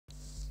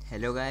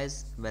Hello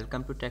guys,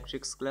 welcome to Tech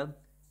Tricks Club.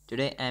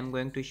 Today I am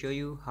going to show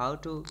you how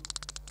to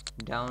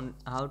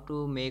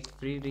make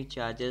free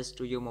recharges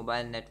to your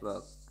mobile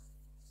network.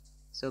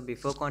 So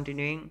before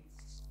continuing,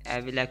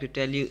 I would like to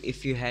tell you,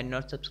 if you had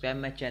not subscribed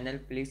my channel,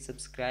 please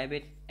subscribe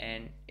it,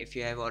 and if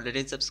you have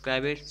already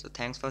subscribed it, so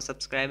thanks for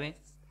subscribing.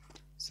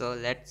 So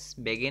let's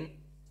begin.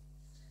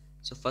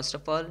 So first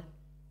of all,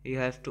 you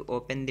have to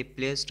open the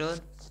Play Store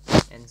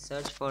and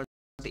search for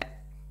the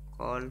app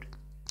called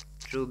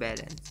True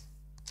Balance.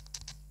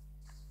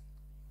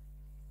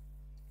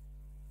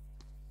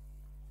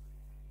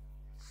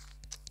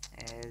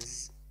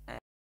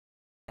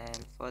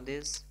 And for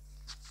this,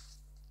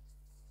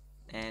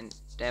 and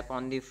tap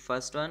on the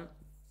first one,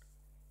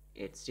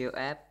 it's your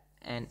app,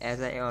 and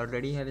as I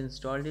already have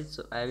installed it,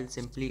 so I will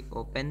simply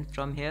open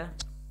from here,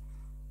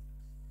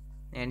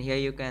 and here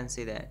you can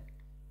see that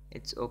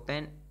it's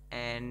open,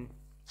 and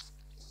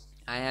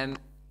I have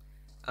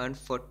earned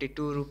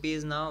 42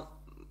 rupees now.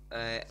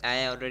 I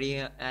have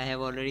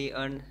already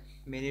earned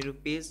many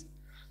rupees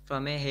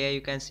from it. Here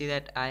you can see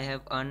that I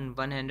have earned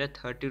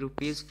 130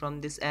 rupees from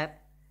this app,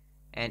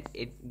 and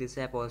this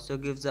app also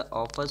gives the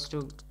offers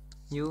to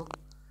you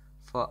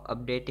for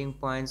updating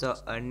points or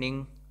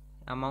earning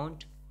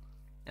amount.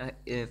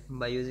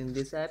 By using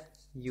this app,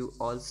 you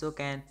also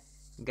can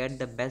get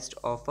the best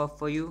offer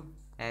for you.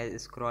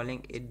 As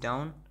scrolling it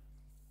down,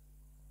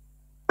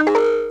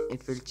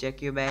 it will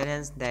check your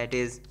balance, that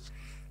is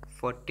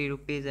 40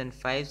 rupees and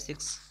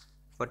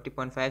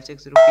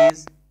 40.56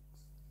 rupees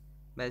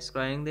by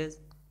scrolling this.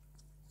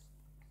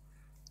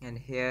 And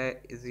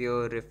here is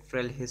your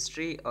referral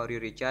history or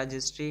your recharge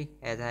history,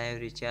 as I have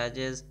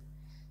recharges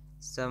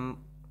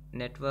some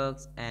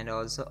networks and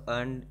also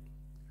earned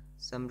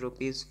some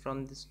rupees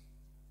from this.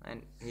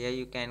 And here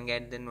you can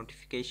get the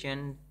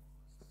notification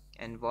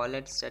and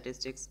wallet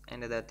statistics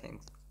and other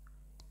things.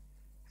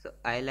 So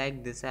I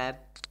like this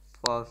app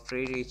for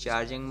free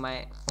recharging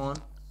my phone.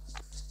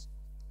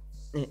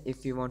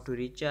 If you want to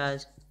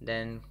recharge,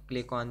 then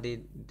click on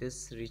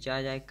this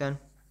recharge icon.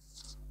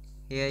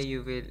 Here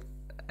you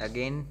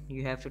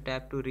have to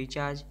tap to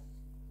recharge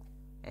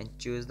and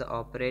choose the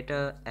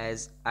operator.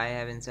 As I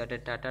have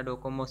inserted Tata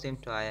Docomo SIM,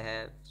 so I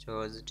have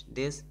chosen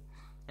this,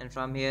 and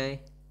from here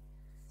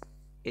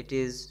it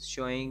is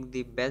showing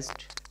the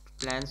best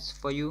plans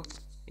for you.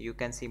 You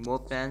can see more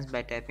plans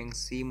by tapping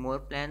see more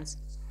plans,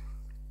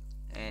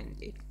 and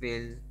it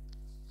will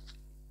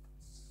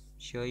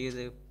show you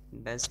the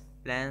best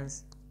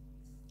plans.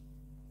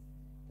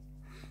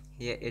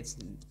 Here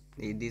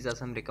these are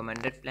some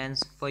recommended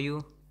plans for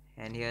you,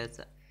 and here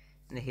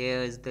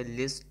is the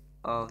list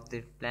of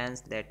the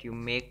plans that you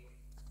make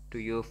to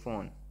your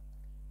phone.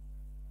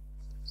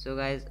 So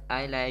guys,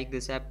 I like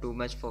this app too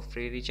much for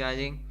free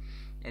recharging,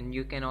 and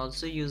you can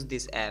also use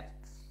this app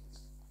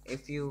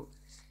if you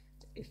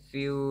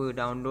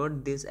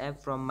download this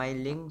app from my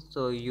link,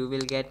 so you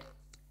will get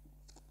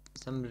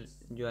some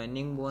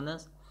joining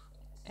bonus,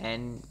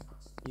 and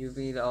you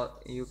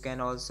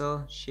can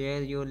also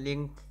share your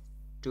link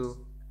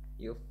to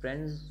your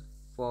friends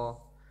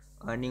for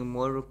earning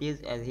more rupees.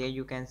 As here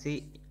you can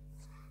see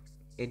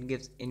it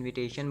gives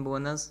invitation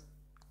bonus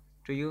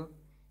to you,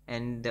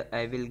 and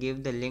I will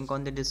give the link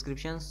on the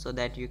description so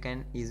that you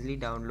can easily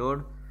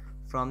download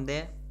from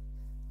there.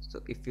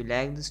 So if you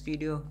like this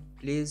video,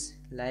 please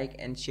like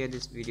and share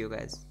this video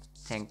guys.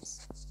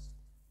 Thanks.